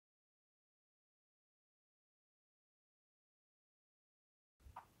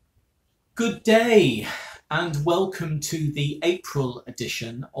Good day and welcome to the April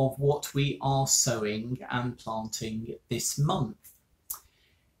edition of what we are sowing and planting this month.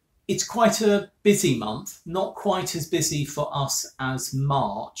 It's quite a busy month, not quite as busy for us as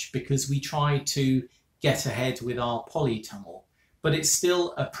March because we try to get ahead with our polytunnel, but it's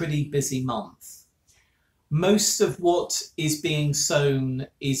still a pretty busy month. Most of what is being sown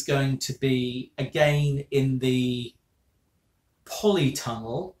is going to be again in the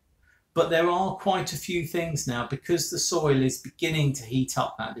polytunnel, but there are quite a few things now because the soil is beginning to heat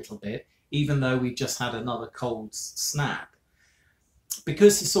up that little bit, even though we've just had another cold snap.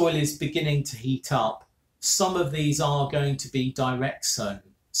 Because the soil is beginning to heat up, some of these are going to be direct sown.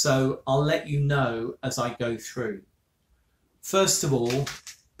 So I'll let you know as I go through. First of all,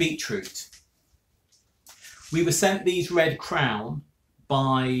 beetroot. We were sent these Red Crown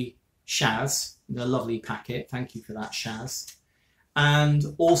by Shaz in a lovely packet. Thank you for that, Shaz. And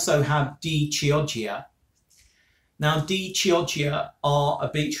also have D. Chioggia. Now, D. Chioggia are a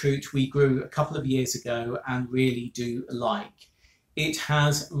beetroot we grew a couple of years ago and really do like. It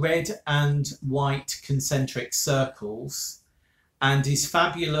has red and white concentric circles and is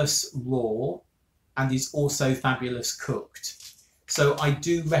fabulous raw and is also fabulous cooked. So I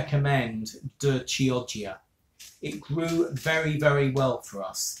do recommend D. Chioggia. It grew very, very well for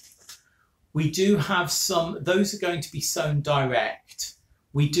us. We do have some, those are going to be sown direct.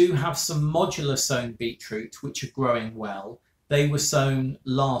 We do have some modular sown beetroot, which are growing well. They were sown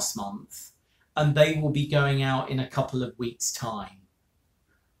last month and they will be going out in a couple of weeks' time.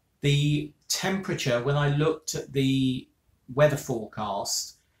 The temperature, when I looked at the weather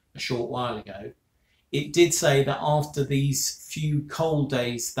forecast a short while ago, it did say that after these few cold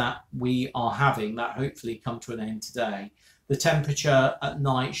days that we are having, that hopefully come to an end today, the temperature at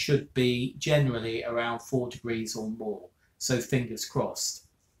night should be generally around 4 degrees or more. So fingers crossed.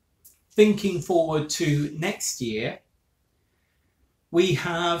 Thinking forward to next year, we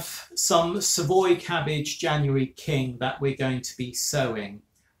have some Savoy cabbage January King that we're going to be sowing.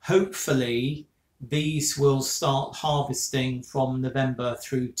 Hopefully these will start harvesting from November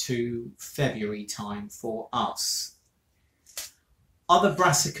through to February time for us. Other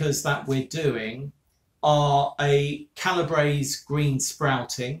brassicas that we're doing are a Calabrese green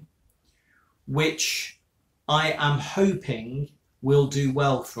sprouting, which I am hoping will do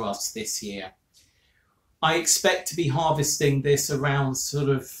well for us this year. I expect to be harvesting this around sort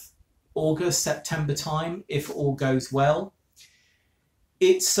of August, September time, if all goes well.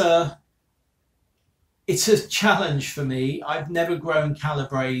 It's a challenge for me. I've never grown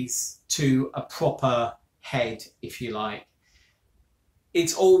Calabrese to a proper head, if you like.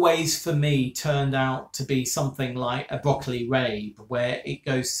 It's always, for me, turned out to be something like a broccoli rabe, where it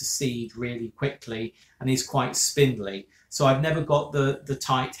goes to seed really quickly and is quite spindly. So I've never got the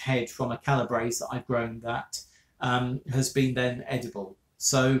tight head from a Calabrese that I've grown that has been then edible.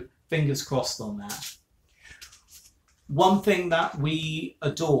 So fingers crossed on that. One thing that we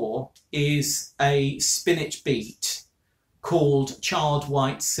adore is a spinach beet called Charred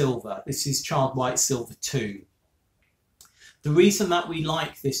White Silver. This is Charred White Silver 2. The reason that we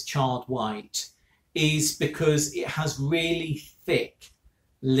like this charred white is because it has really thick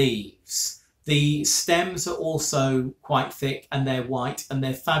leaves. The stems are also quite thick and they're white and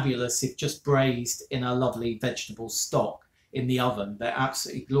they're fabulous if just braised in a lovely vegetable stock in the oven. They're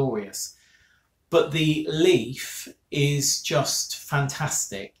absolutely glorious. But the leaf is just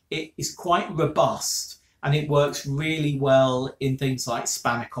fantastic. It is quite robust and it works really well in things like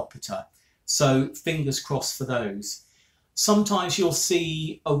spanakopita. So fingers crossed for those. Sometimes you'll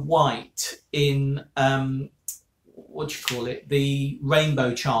see a white in, what do you call it, the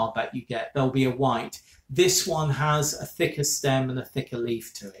rainbow chard that you get. There'll be a white. This one has a thicker stem and a thicker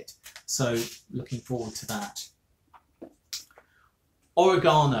leaf to it. So looking forward to that.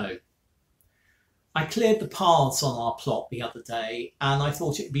 Oregano. I cleared the paths on our plot the other day and I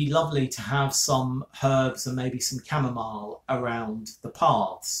thought it'd be lovely to have some herbs and maybe some chamomile around the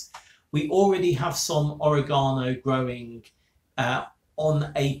paths. We already have some oregano growing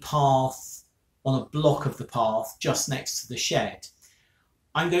on a path, on a block of the path just next to the shed.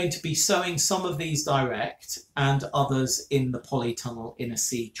 I'm going to be sowing some of these direct and others in the polytunnel in a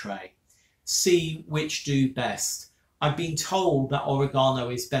seed tray. See which do best. I've been told that oregano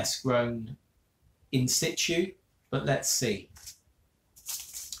is best grown in situ, but let's see.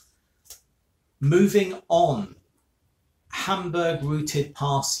 Moving on, Hamburg rooted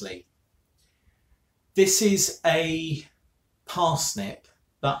parsley. This is a parsnip,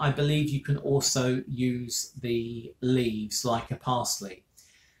 but I believe you can also use the leaves like a parsley.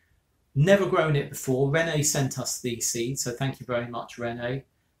 Never grown it before. Rene sent us these seeds, so thank you very much, Rene.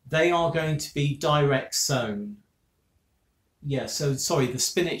 They are going to be direct sown. Yeah, so sorry, the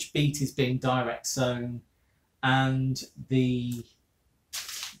spinach beet is being direct sown, and did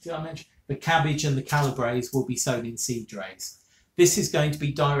I mention the cabbage and the calabrese will be sown in seed trays. This is going to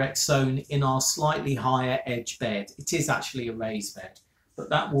be direct sown in our slightly higher edge bed. It is actually a raised bed, but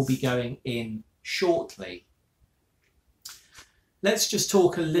that will be going in shortly. Let's just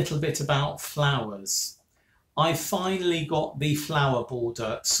talk a little bit about flowers. I finally got the flower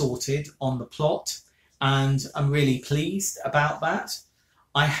border sorted on the plot, and I'm really pleased about that.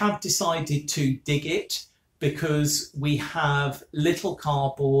 I have decided to dig it because we have little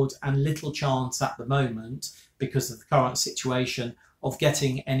cardboard and little chance at the moment, because of the current situation, of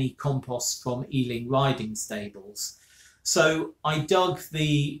getting any compost from Ealing riding stables. So I dug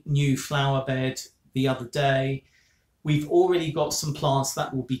the new flower bed the other day. We've already got some plants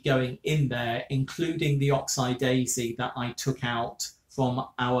that will be going in there, including the oxeye daisy that I took out from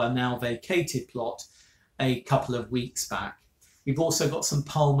our now vacated plot a couple of weeks back. We've also got some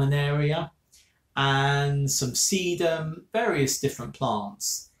Pulmonaria and some sedum, various different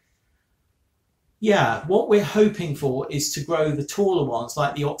plants. Yeah, what we're hoping for is to grow the taller ones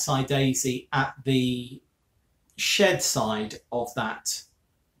like the oxeye daisy at the shed side of that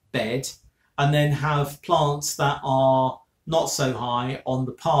bed, and then have plants that are not so high on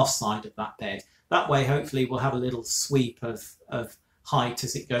the path side of that bed. That way, hopefully, we'll have a little sweep of height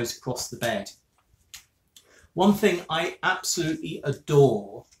as it goes across the bed. One thing I absolutely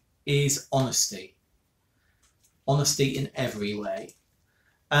adore is honesty. Honesty in every way.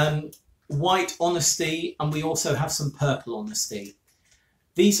 White honesty, and we also have some purple honesty.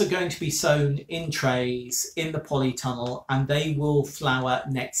 These are going to be sown in trays in the polytunnel, and they will flower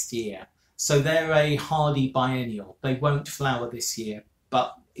next year. So they're a hardy biennial. They won't flower this year,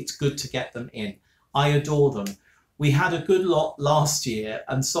 but it's good to get them in. I adore them. We had a good lot last year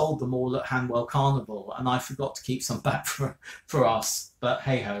and sold them all at Hanwell Carnival, and I forgot to keep some back for us, but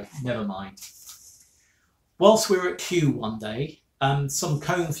hey ho, never mind. Whilst we were at Kew one day, some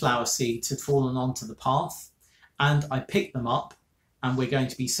coneflower seeds had fallen onto the path, and I picked them up, and we're going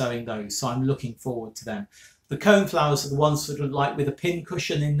to be sowing those, so I'm looking forward to them. The coneflowers are the ones sort of like with a pin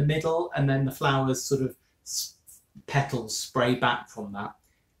cushion in the middle, and then the flowers sort of petals spray back from that.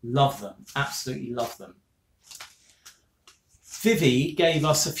 Love them, absolutely love them. Vivi gave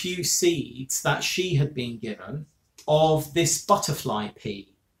us a few seeds that she had been given of this butterfly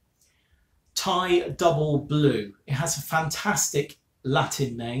pea, Thai double blue. It has a fantastic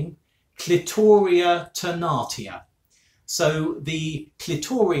Latin name, Clitoria ternatia. So the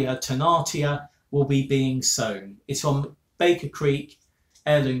Clitoria ternatia will be being sown. It's from Baker Creek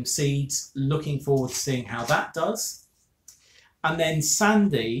Heirloom Seeds. Looking forward to seeing how that does. And then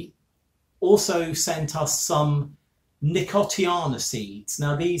Sandy also sent us some Nicotiana seeds.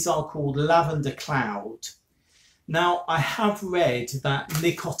 Now these are called Lavender Cloud. Now I have read that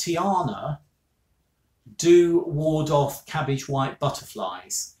Nicotiana do ward off cabbage white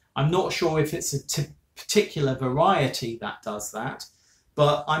butterflies. I'm not sure if it's a particular variety that does that,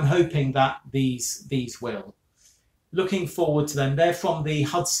 but I'm hoping that these will. Looking forward to them. They're from the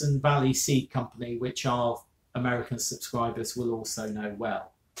Hudson Valley Seed Company, which our American subscribers will also know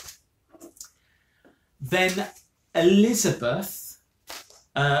well. Then Elizabeth,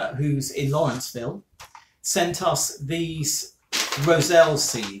 who's in Lawrenceville, sent us these roselle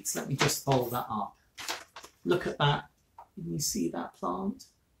seeds. Let me just fold that up. Look at that. Can you see that plant?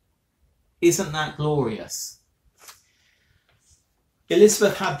 Isn't that glorious?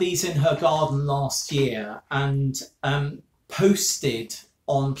 Elizabeth had these in her garden last year and posted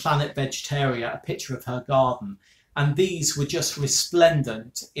on Planet Vegetaria a picture of her garden, and these were just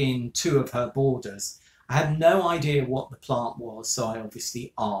resplendent in two of her borders. I had no idea what the plant was, so I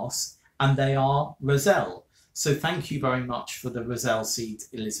obviously asked, and they are roselle. So thank you very much for the roselle seeds,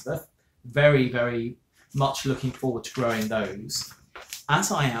 Elizabeth. Very, very much looking forward to growing those,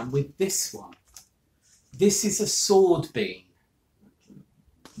 as I am with this one. This is a sword bean.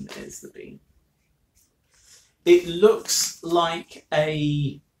 There's the bean. It looks like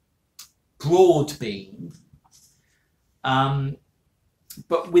a broad bean,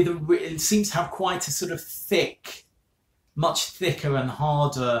 but with it seems to have quite a sort of thick, much thicker and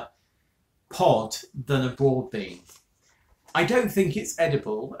harder pod than a broad bean. I don't think it's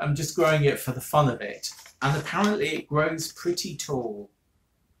edible. I'm just growing it for the fun of it, and apparently it grows pretty tall.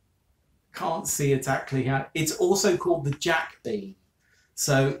 Can't see exactly how. It's also called the jack bean.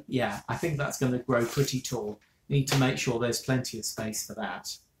 So yeah, I think that's going to grow pretty tall. Need to make sure there's plenty of space for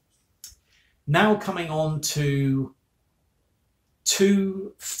that. Now coming on to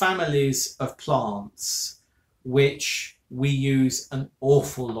two families of plants which we use an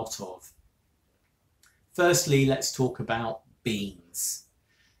awful lot of. Firstly, let's talk about beans.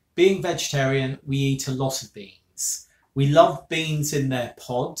 Being vegetarian, we eat a lot of beans. We love beans in their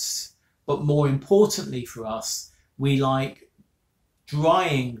pods, but more importantly for us, we like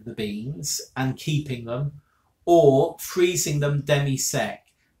drying the beans and keeping them, or freezing them demi-sec.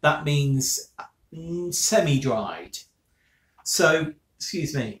 That means semi-dried. So,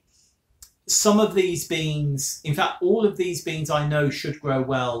 excuse me, some of these beans, in fact, all of these beans I know should grow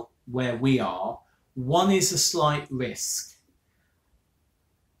well where we are. One is a slight risk.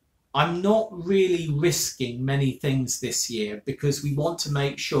 I'm not really risking many things this year because we want to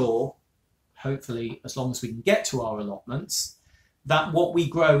make sure, hopefully as long as we can get to our allotments, that what we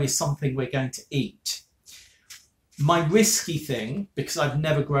grow is something we're going to eat. My risky thing, because I've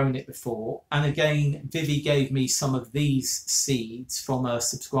never grown it before, and again, Vivi gave me some of these seeds from a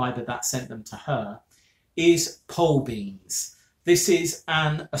subscriber that sent them to her, is pole beans. This is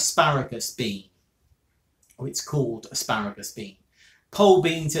an asparagus bean, or it's called asparagus bean. Pole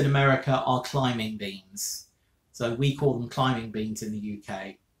beans in America are climbing beans. So we call them climbing beans in the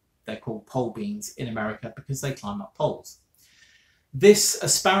UK. They're called pole beans in America because they climb up poles. This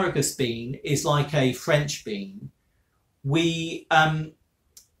asparagus bean is like a French bean.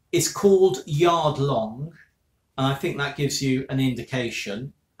 It's called yard long, and I think that gives you an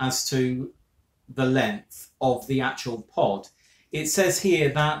indication as to the length of the actual pod. It says here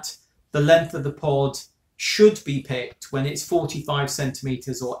that the length of the pod should be picked when it's 45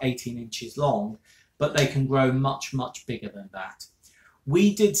 centimetres or 18 inches long, but they can grow much, much bigger than that.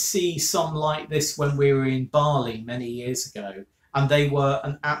 We did see some like this when we were in Bali many years ago, and they were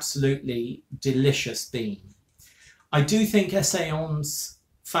an absolutely delicious bean. I do think SOWING's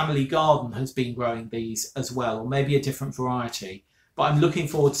family garden has been growing these as well, or maybe a different variety, but I'm looking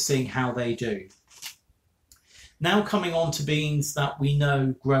forward to seeing how they do. Now coming on to beans that we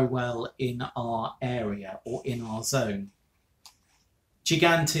know grow well in our area or in our zone.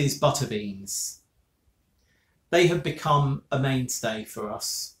 Gigantes Butterbeans. They have become a mainstay for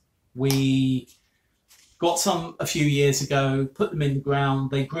us. We got some a few years ago, put them in the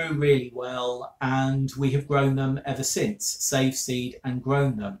ground, they grew really well, and we have grown them ever since, saved seed and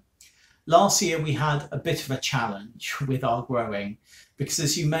grown them. Last year we had a bit of a challenge with our growing, because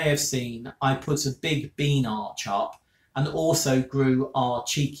as you may have seen, I put a big bean arch up and also grew our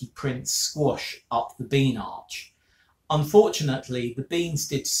cheeky prince squash up the bean arch. Unfortunately, the beans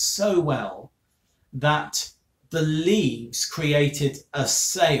did so well that the leaves created a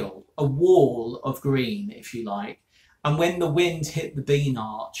sail, a wall of green, if you like. And when the wind hit the bean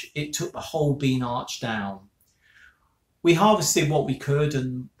arch, it took the whole bean arch down. We harvested what we could,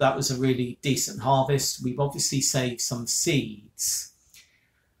 and that was a really decent harvest. We've obviously saved some seeds.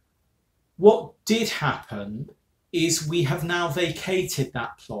 What did happen is we have now vacated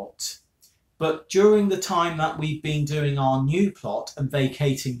that plot. But during the time that we've been doing our new plot and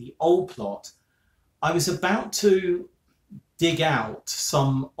vacating the old plot, I was about to dig out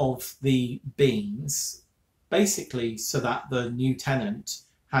some of the beans, basically so that the new tenant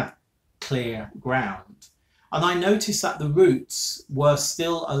had clear ground. And I noticed that the roots were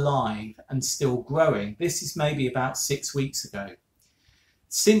still alive and still growing. This is maybe about 6 weeks ago.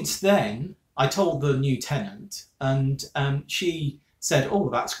 Since then, I told the new tenant, and she said, "Oh,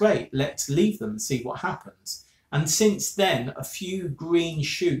 that's great, let's leave them and see what happens." And since then, a few green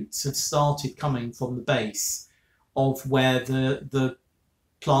shoots have started coming from the base of where the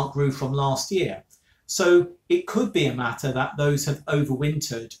plant grew from last year. So it could be a matter that those have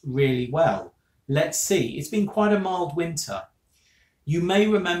overwintered really well. Let's see. It's been quite a mild winter. You may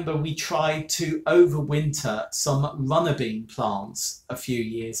remember we tried to overwinter some runner bean plants a few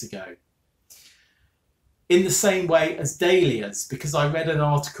years ago, in the same way as dahlias, because I read an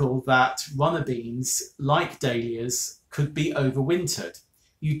article that runner beans, like dahlias, could be overwintered.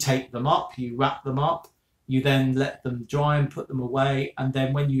 You take them up, you wrap them up, you then let them dry and put them away, and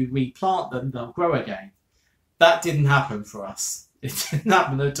then when you replant them, they'll grow again. That didn't happen for us. It didn't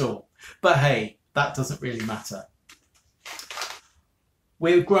happen at all. But hey, that doesn't really matter.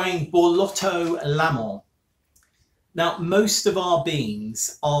 We're growing Borlotto Lamon. Now, most of our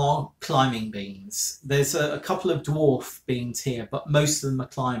beans are climbing beans. There's a couple of dwarf beans here, but most of them are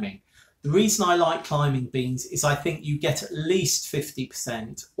climbing. The reason I like climbing beans is I think you get at least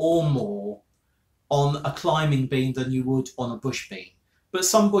 50% or more on a climbing bean than you would on a bush bean. But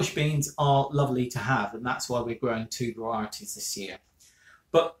some bush beans are lovely to have, and that's why we're growing 2 varieties this year.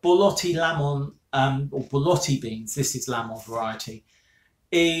 But Borlotto Lamon, or Borlotto beans, this is Lamon variety,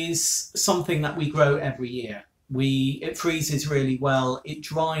 is something that we grow every year. It freezes really well, it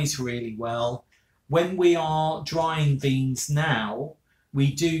dries really well. When we are drying beans now,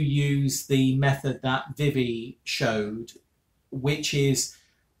 we do use the method that Vivi showed, which is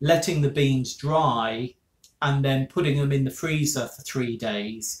letting the beans dry and then putting them in the freezer for 3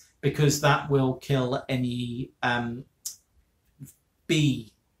 days, because that will kill any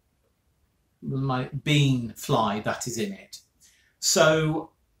bean fly that is in it. So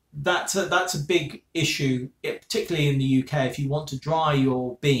that's a big issue, particularly in the UK. If you want to dry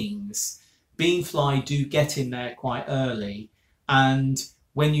your beans, bean fly do get in there quite early, and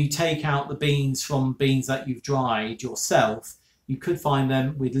when you take out the beans from beans that you've dried yourself, you could find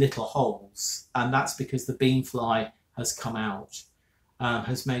them with little holes, and that's because the bean fly has come out,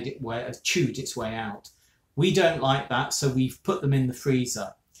 has chewed its way out. We don't like that, so we've put them in the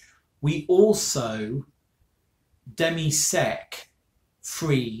freezer. We also demi-sec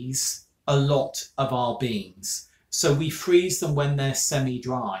freeze a lot of our beans, so we freeze them when they're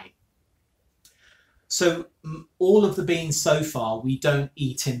semi-dry. So all of the beans so far we don't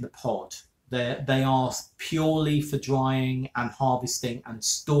eat in the pod. They are purely for drying and harvesting and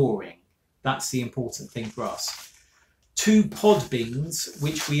storing. That's the important thing for us. 2 pod beans,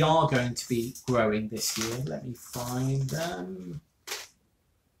 which we are going to be growing this year. Let me find them.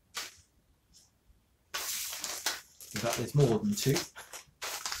 In fact, there's more than 2.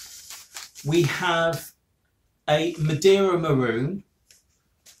 We have a Madeira Maroon,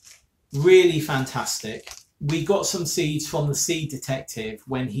 really fantastic. We got some seeds from the seed detective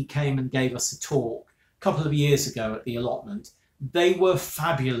when he came and gave us a talk a couple of years ago at the allotment. They were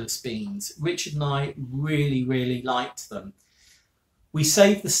fabulous beans. Richard and I really, really liked them. We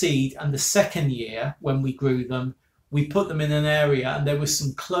saved the seed, and the second year when we grew them, we put them in an area and there was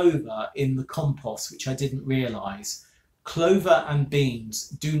some clover in the compost, which I didn't realise. Clover and beans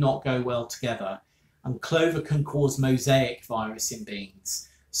do not go well together, and clover can cause mosaic virus in beans.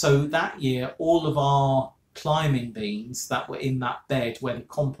 So that year, all of our climbing beans that were in that bed where the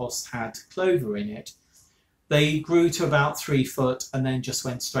compost had clover in it, they grew to about 3 foot and then just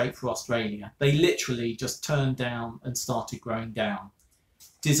went straight for Australia. They literally just turned down and started growing down.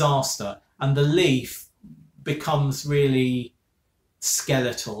 Disaster. And the leaf becomes really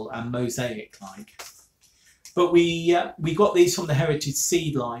skeletal and mosaic-like. But we got these from the Heritage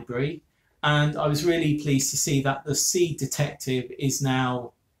Seed Library, and I was really pleased to see that the seed detective is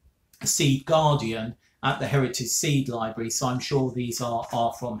now a seed guardian at the Heritage Seed Library, so I'm sure these are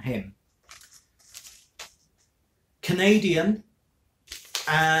from him. Canadian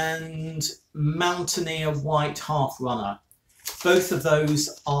and Mountaineer White Half Runner. Both of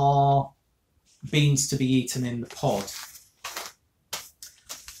those are beans to be eaten in the pod.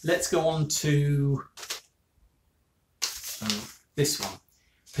 Let's go on to this one.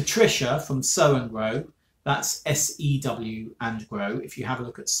 Patricia from Sow and Grow. That's S-E-W and Grow. If you have a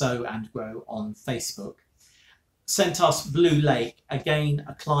look at Sow and Grow on Facebook. Sent us Blue Lake, again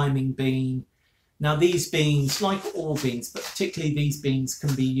a climbing bean. Now these beans, like all beans, but particularly these beans,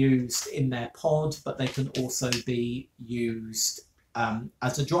 can be used in their pod, but they can also be used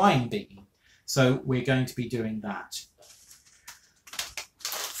as a drying bean. So we're going to be doing that.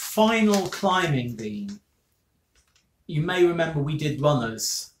 Final climbing bean. You may remember we did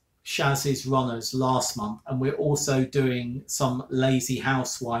runners, Shaz's runners last month, and we're also doing some Lazy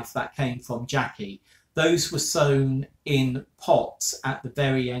Housewife that came from Jackie. Those were sown in pots at the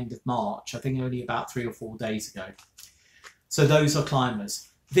very end of March, I think only about 3 or 4 days ago. So those are climbers.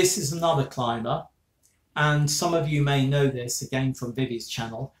 This is another climber, and some of you may know this, again from Vivi's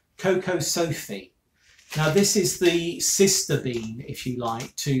channel, Coco Sophie. Now this is the sister bean, if you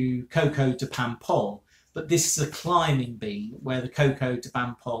like, to Coco de Paimpol, but this is a climbing bean where the Coco de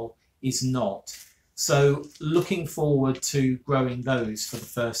Paimpol is not. So looking forward to growing those for the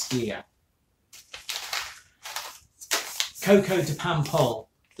first year. Coco de Paimpol,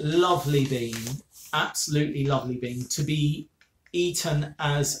 lovely bean, absolutely lovely bean, to be eaten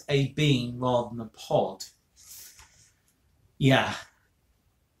as a bean rather than a pod. Yeah,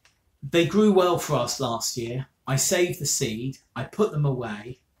 they grew well for us last year. I saved the seed, I put them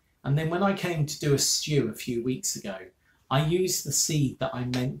away, and then when I came to do a stew a few weeks ago, I used the seed that I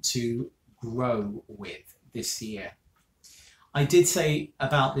meant to grow with this year. I did say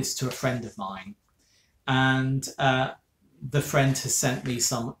about this to a friend of mine, and the friend has sent me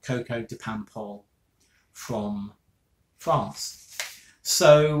some Coco de Paimpol from France.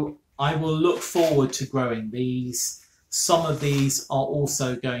 So I will look forward to growing these. Some of these are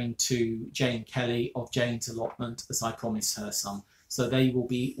also going to Jane Kelly of Jane's allotment, as I promised her some. So they will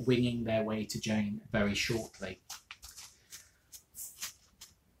be winging their way to Jane very shortly.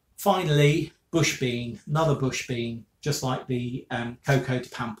 Finally, bush bean, another bush bean, just like the Coco de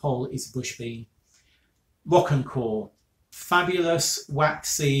Paimpol is a bush bean. Rocquencourt, fabulous,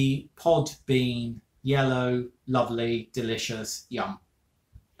 waxy, pod bean, yellow, lovely, delicious, yum.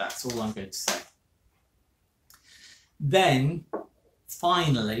 That's all I'm going to say. Then,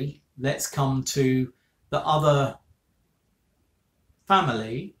 finally, let's come to the other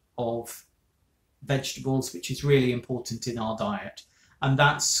family of vegetables, which is really important in our diet, and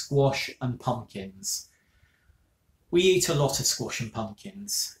that's squash and pumpkins. We eat a lot of squash and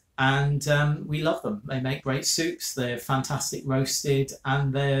pumpkins, and we love them. They make great soups, they're fantastic roasted,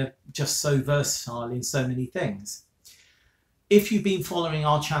 and they're just so versatile in so many things. If you've been following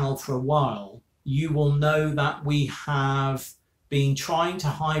our channel for a while, you will know that we have been trying to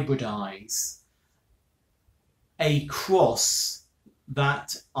hybridize a cross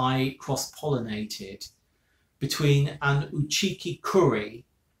that I cross-pollinated between an Uchiki curry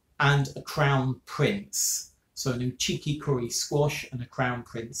and a crown prince. So an Uchiki curry squash and a crown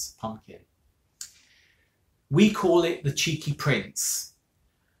prince pumpkin. We call it the cheeky prince.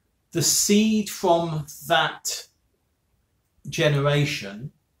 The seed from that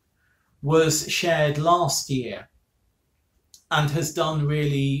generation was shared last year and has done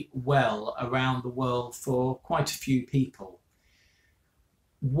really well around the world for quite a few people.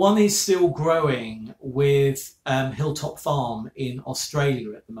 One is still growing with Hilltop Farm in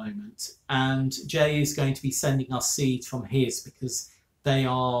Australia at the moment, and Jay is going to be sending us seeds from his because they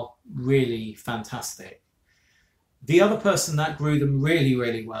are really fantastic. The other person that grew them really,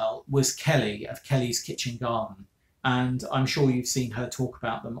 really well was Kelly of Kelly's Kitchen Garden, and I'm sure you've seen her talk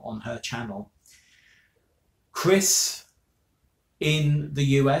about them on her channel. Chris in the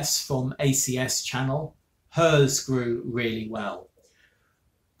US from ACS channel, hers grew really well.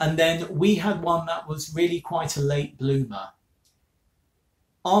 And then we had one that was really quite a late bloomer.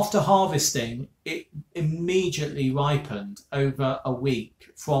 After harvesting, it immediately ripened over a week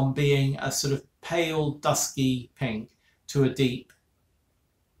from being a sort of pale, dusky pink to a deep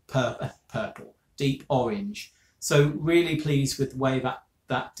purple, deep orange. So really pleased with the way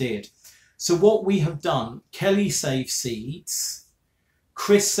that did. So what we have done, Kelly saved seeds,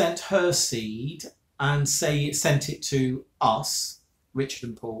 Chris sent her seed and sent it to us, Richard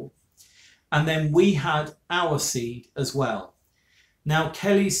and Paul, and then we had our seed as well. Now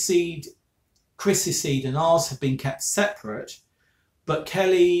Kelly's seed, Chris's seed and ours have been kept separate, but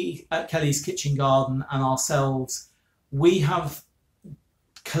Kelly at Kelly's Kitchen Garden and ourselves, we have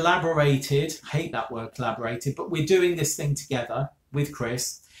collaborated, I hate that word collaborated, but we're doing this thing together with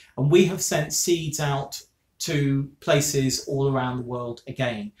Chris, and we have sent seeds out to places all around the world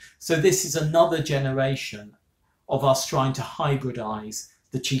again. So this is another generation of us trying to hybridize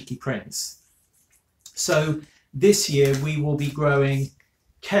the cheeky prince. So this year we will be growing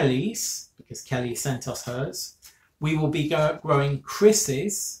Kelly's, because Kelly sent us hers. We will be growing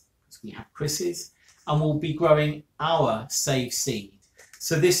Chris's, because we have Chris's, and we'll be growing our saved seed.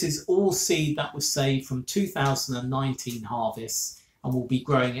 So this is all seed that was saved from 2019 harvests, and we'll be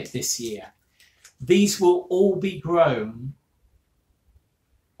growing it this year. These will all be grown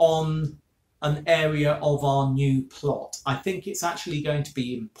on an area of our new plot. I think it's actually going to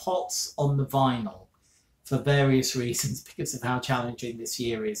be in pots on the vinyl for various reasons because of how challenging this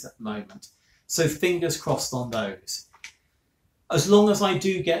year is at the moment. So fingers crossed on those. As long as I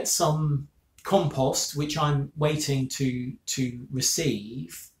do get some compost, which I'm waiting to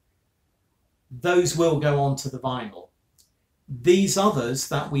receive, those will go onto the vinyl. These others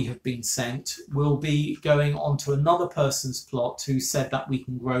that we have been sent will be going onto another person's plot who said that we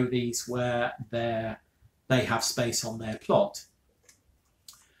can grow these where they have space on their plot.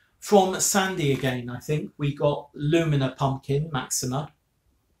 From Sandy again, I think we got Lumina Pumpkin Maxima.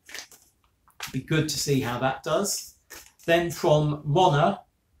 Be good to see how that does. Then from Ronna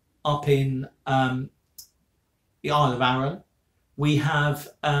up in the Isle of Arran, we have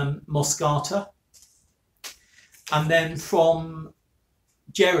Moscata. And then from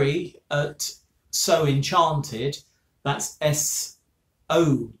Jerry at So Enchanted, that's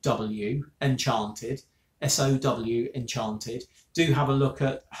S-O-W Enchanted, S-O-W Enchanted. Do have a look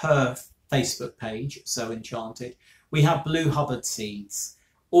at her Facebook page, So Enchanted. We have Blue Hubbard seeds.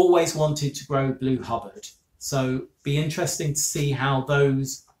 Always wanted to grow Blue Hubbard. So be interesting to see how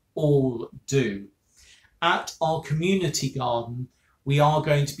those all do. At our community garden, we are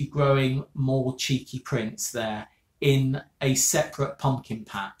going to be growing more cheeky prints there in a separate pumpkin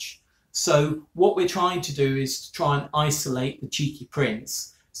patch. So what we're trying to do is to try and isolate the cheeky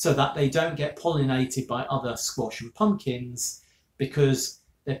prints so that they don't get pollinated by other squash and pumpkins, because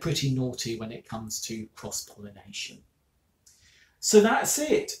they're pretty naughty when it comes to cross-pollination. So that's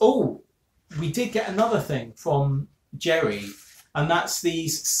it. Oh, we did get another thing from Jerry, and that's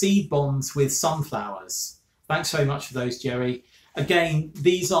these seed bombs with sunflowers. Thanks very much for those, Jerry. Again,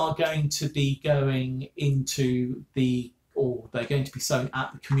 these are going to be going into they're going to be sown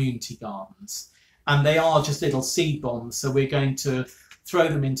at the community gardens. And they are just little seed bombs, so we're going to throw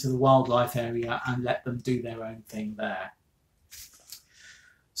them into the wildlife area and let them do their own thing there.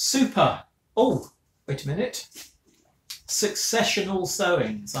 Super. Oh, wait a minute. Successional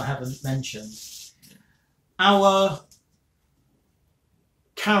sowings I haven't mentioned. Our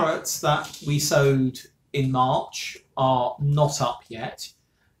carrots that we sowed in March are not up yet.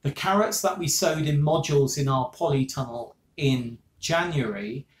 The carrots that we sowed in modules in our polytunnel in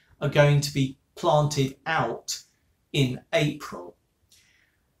January are going to be planted out in April.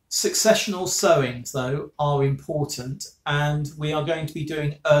 Successional sowings, though, are important, and we are going to be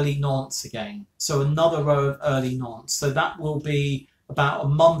doing early nonce again. So another row of early nonce. So that will be about a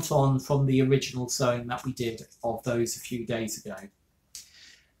month on from the original sowing that we did of those a few days ago.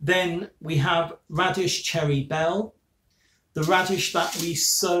 Then we have radish cherry bell. The radish that we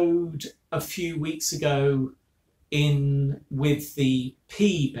sowed a few weeks ago in with the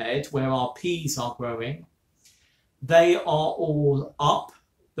pea bed where our peas are growing, they are all up.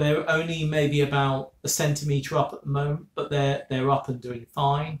 They're only maybe about a centimetre up at the moment, but they're up and doing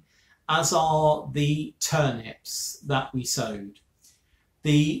fine, as are the turnips that we sowed.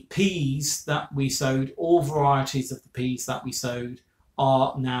 The peas that we sowed, all varieties of the peas that we sowed,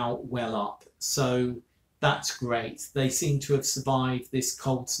 are now well up. So that's great. They seem to have survived this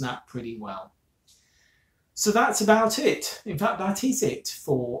cold snap pretty well. So that's about it. In fact, that is it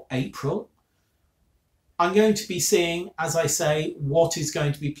for April. I'm going to be seeing, as I say, what is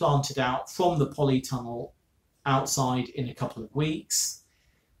going to be planted out from the polytunnel outside in a couple of weeks.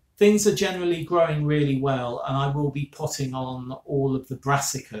 Things are generally growing really well, and I will be potting on all of the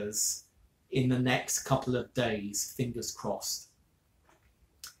brassicas in the next couple of days, fingers crossed.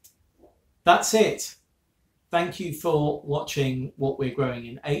 That's it. Thank you for watching what we're growing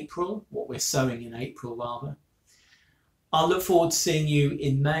in April, what we're sowing in April rather. I'll look forward to seeing you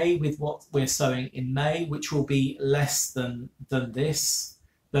in May with what we're sowing in May, which will be less than this,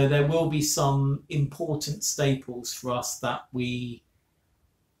 though there will be some important staples for us that we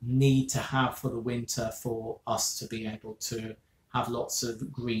need to have for the winter for us to be able to have lots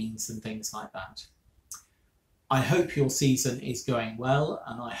of greens and things like that. I hope your season is going well,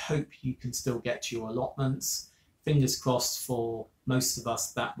 and I hope you can still get to your allotments. Fingers crossed for most of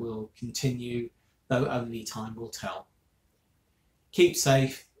us that will continue, though only time will tell. Keep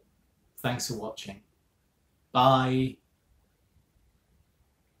safe. Thanks for watching. Bye.